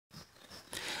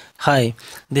Hi,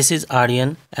 this is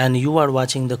Aryan and you are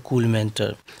watching the Cool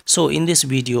Mentor. So in this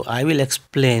video I will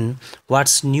explain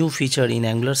what's new feature in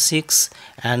Angular 6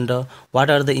 and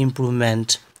what are the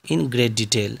improvement in great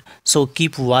detail. So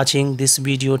keep watching this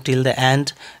video till the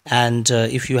end, and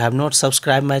if you have not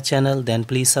subscribed my channel then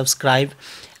please subscribe,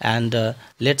 and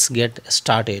let's get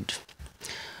started.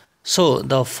 So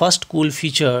the first cool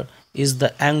feature is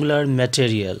the Angular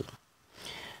material.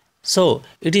 So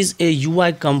it is a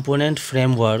UI component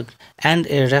framework and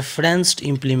a referenced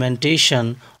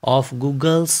implementation of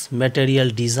Google's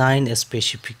material design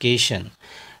specification.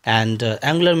 And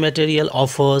Angular material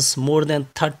offers more than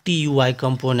 30 UI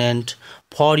component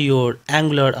for your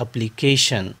Angular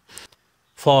application.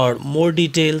 For more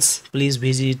details, please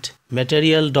visit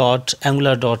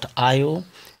material.angular.io,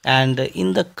 and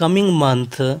in the coming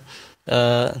month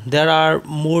there are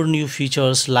more new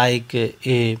features like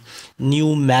a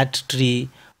new mat tree,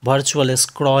 virtual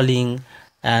scrolling,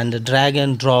 and drag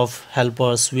and drop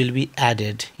helpers will be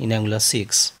added in Angular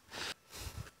 6.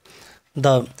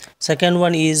 The second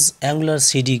one is Angular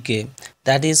CDK,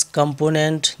 that is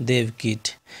Component Dev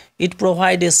Kit. It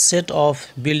provides a set of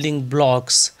building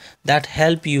blocks that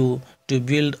help you to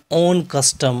build own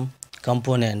custom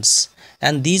components,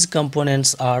 and these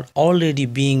components are already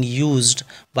being used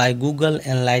by Google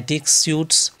Analytics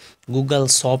suites, Google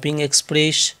Shopping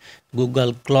Express,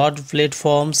 Google Cloud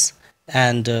platforms,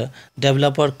 and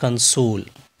Developer Console.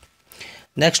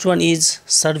 Next one is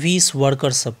Service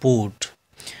Worker Support.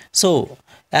 So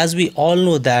as we all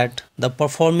know that the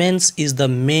performance is the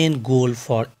main goal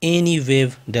for any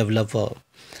web developer,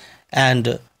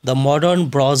 and the modern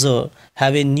browser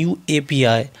have a new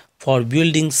API for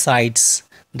building sites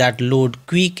that load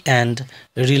quick and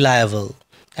reliable,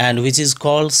 and which is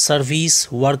called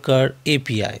Service Worker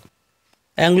API.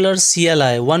 Angular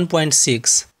CLI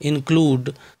 1.6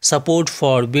 include support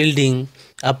for building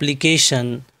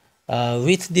application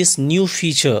with this new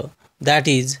feature, that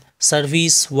is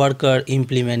service worker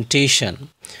implementation.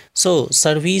 So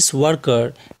service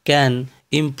worker can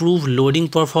improve loading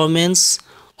performance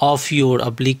of your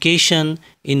application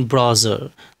in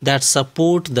browser that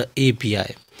support the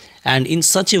API, and in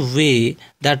such a way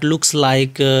that looks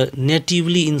like a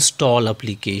natively installed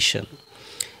application.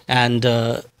 And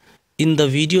in the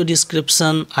video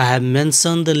description I have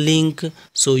mentioned the link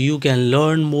so you can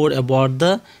learn more about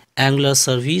the Angular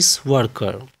Service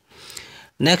Worker.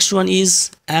 Next one is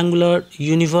Angular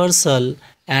Universal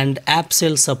and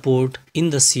AppShell support in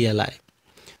the CLI.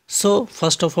 So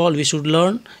first of all we should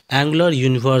learn Angular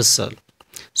Universal.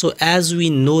 So as we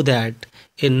know that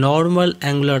a normal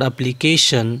Angular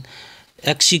application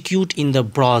execute in the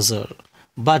browser,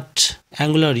 but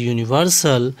Angular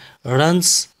Universal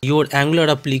runs your Angular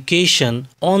application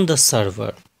on the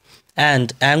server,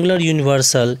 and Angular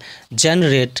Universal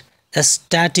generate a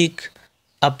static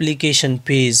application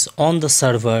page on the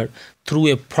server through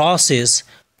a process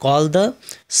called the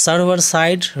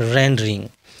server-side rendering.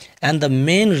 And the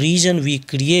main reason we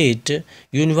create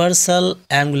universal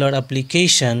Angular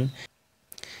application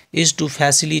is to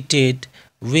facilitate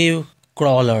web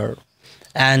crawler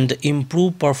and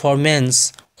improve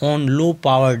performance on low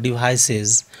power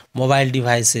devices, mobile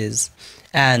devices,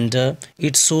 and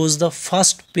it shows the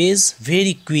first page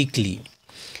very quickly.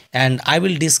 And I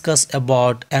will discuss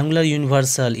about Angular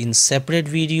Universal in separate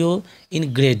video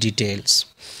in great details.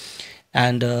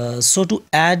 And so to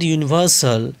add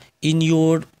Universal in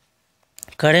your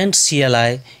current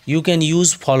CLI you can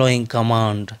use following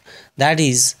command, that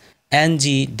is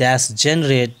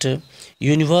ng-generate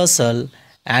universal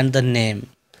and the name.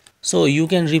 So you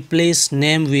can replace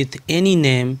name with any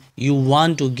name you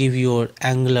want to give your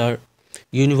Angular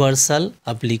Universal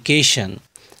application,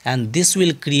 and this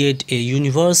will create a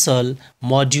universal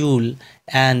module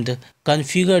and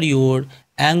configure your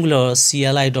Angular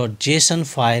CLI.json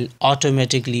file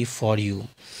automatically for you.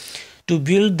 To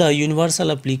build the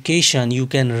universal application you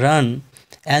can run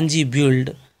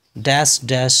ng-build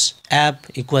 --app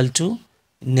equal to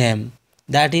name,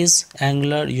 that is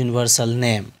Angular Universal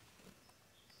name.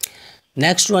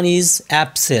 Next one is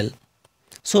AppShell.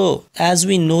 So as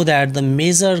we know that the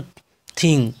major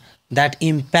thing that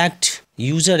impact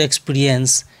user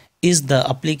experience is the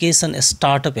application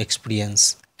startup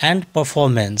experience and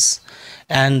performance,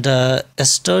 and a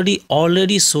study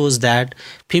already shows that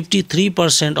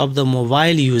 53% of the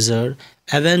mobile user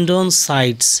abandon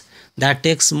sites that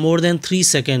takes more than 3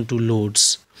 seconds to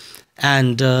loads,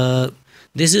 and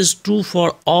this is true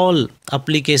for all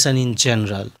application in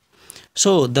general.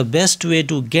 So the best way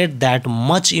to get that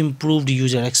much improved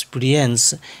user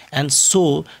experience and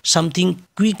show something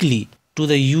quickly to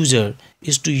the user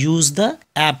is to use the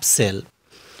AppShell.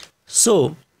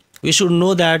 So we should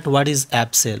know that what is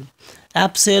AppShell.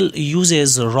 AppShell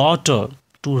uses router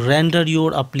to render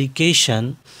your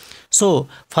application. So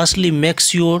firstly, make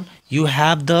sure you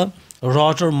have the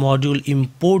router module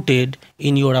imported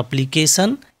in your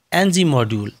application ng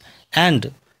module,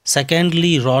 and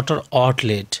secondly router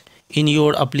outlet in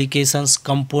your application's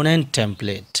component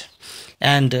template.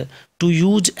 And to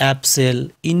use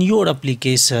AppShell in your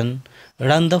application,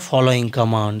 run the following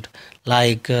command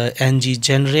like ng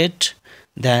generate,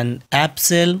 then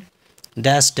AppShell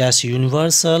 --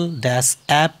 universal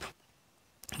app,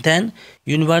 then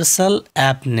universal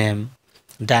app name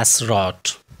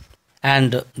route,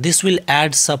 and this will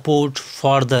add support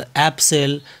for the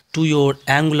AppShell to your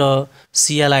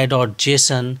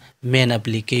angular-cli.json main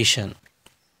application.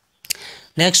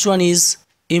 Next one is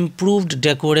improved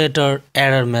decorator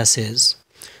error message.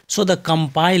 So the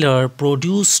compiler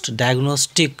produced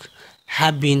diagnostics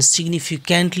have been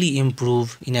significantly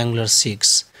improved in Angular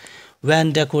 6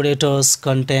 when decorators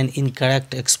contain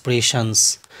incorrect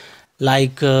expressions,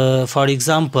 like for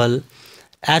example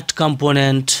at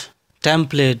component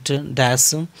template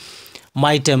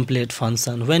myTemplate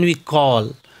function. When we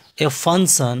call a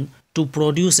function to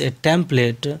produce a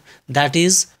template, that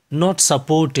is not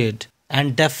supported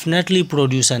and definitely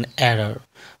produce an error.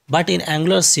 But in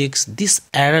Angular 6, this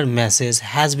error message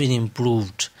has been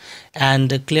improved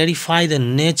and clarify the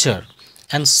nature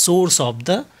and source of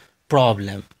the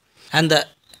problem. And the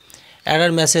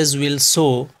error message will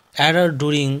show error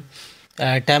during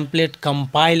template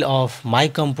compile of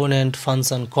MyComponent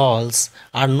function calls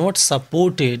are not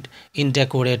supported in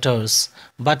decorators,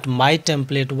 but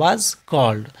myTemplate was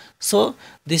called. So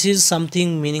this is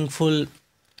something meaningful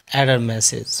error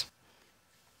message.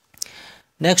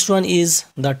 Next one is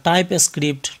the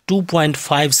TypeScript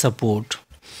 2.5 support.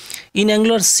 In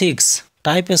Angular 6,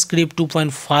 TypeScript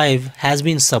 2.5 has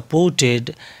been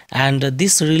supported, and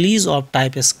this release of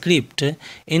TypeScript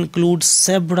includes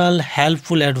several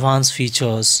helpful advanced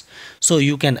features. So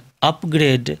you can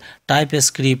upgrade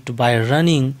TypeScript by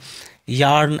running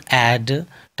yarn add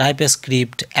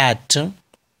TypeScript at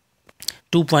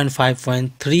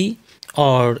 2.5.3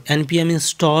 or npm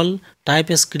install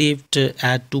TypeScript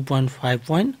at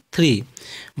 2.5.3.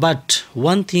 But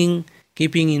one thing,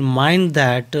 keeping in mind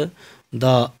that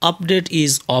the update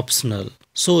is optional,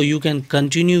 so you can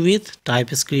continue with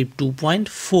TypeScript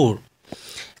 2.4.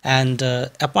 And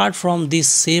apart from these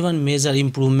 7 major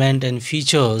improvement and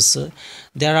features,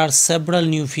 there are several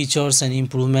new features and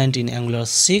improvement in Angular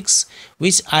 6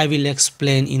 which I will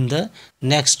explain in the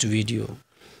next video.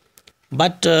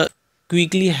 But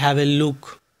quickly have a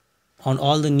look on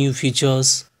all the new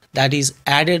features. That is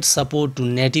added support to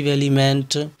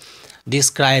nativeElement,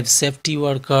 describe safety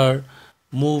worker,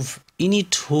 move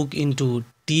init hook into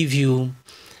TView,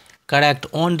 correct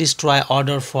onDestroy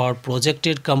order for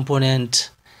projected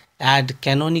component, add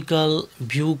canonical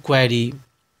view query,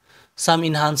 some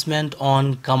enhancement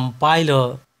on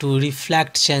compiler to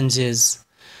reflect changes,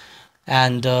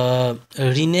 and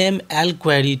rename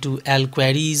LQuery to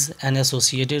LQueries and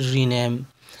associated rename.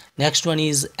 Next one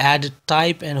is add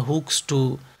type and hooks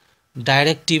to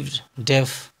directive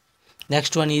def.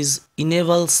 Next one is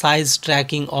enable size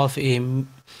tracking of a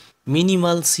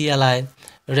minimal CLI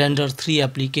render 3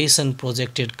 application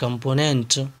projected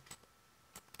component.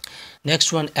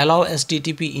 Next one, allow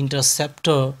HTTP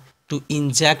interceptor to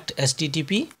inject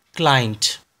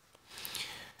HttpClient.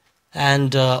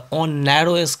 And on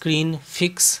narrow screen,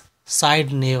 fix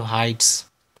side nav heights.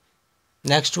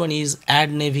 Next one is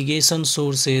add navigation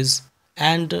sources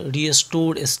and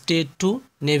restore state to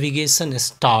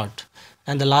NavigationStart.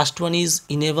 And the last one is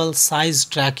enable size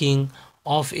tracking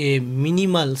of a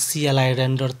minimal CLI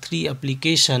render 3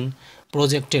 application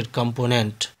projected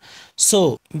component.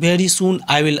 So very soon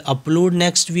I will upload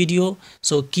next video.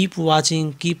 So keep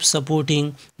watching, keep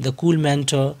supporting the Cool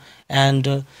Mentor,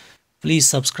 and please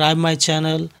subscribe my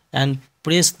channel and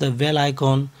press the bell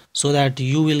icon so that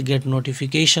you will get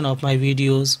notification of my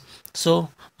videos. So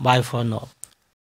bye for now.